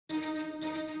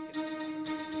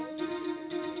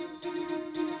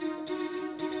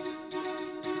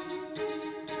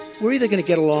We're either going to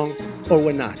get along or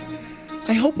we're not.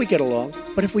 I hope we get along,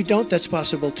 but if we don't, that's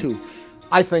possible too.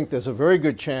 I think there's a very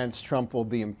good chance Trump will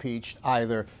be impeached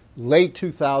either late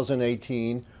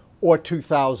 2018 or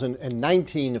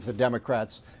 2019 if the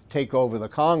Democrats take over the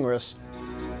Congress.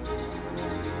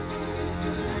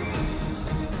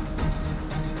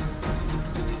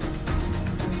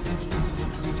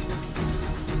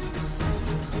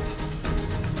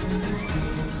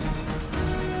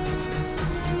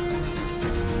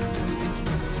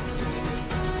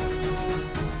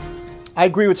 I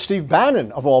agree with Steve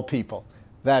Bannon, of all people,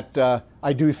 that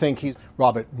I do think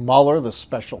Robert Mueller, the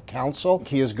special counsel,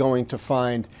 he is going to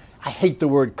find, I hate the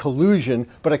word collusion,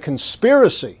 but a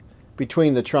conspiracy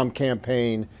between the Trump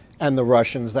campaign and the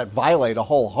Russians that violate a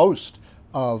whole host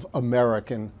of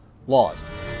American laws.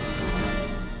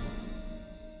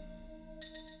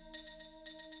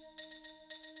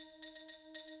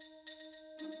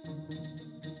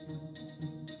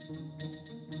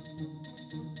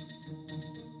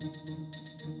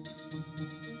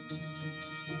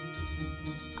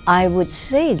 I would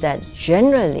say that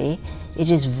generally it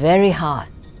is very hard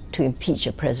to impeach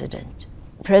a president.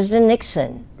 President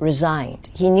Nixon resigned.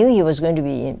 He knew he was going to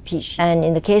be impeached. And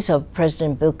in the case of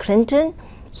President Bill Clinton,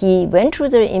 he went through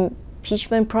the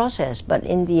impeachment process, but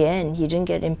in the end, he didn't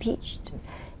get impeached.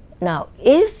 Now,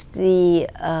 if the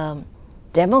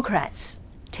Democrats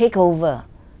take over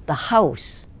the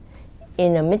House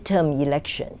in a midterm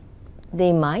election,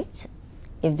 they might,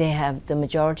 if they have the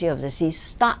majority of the seats,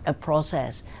 start a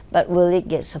process. But will it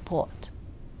get support,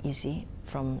 you see,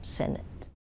 from Senate?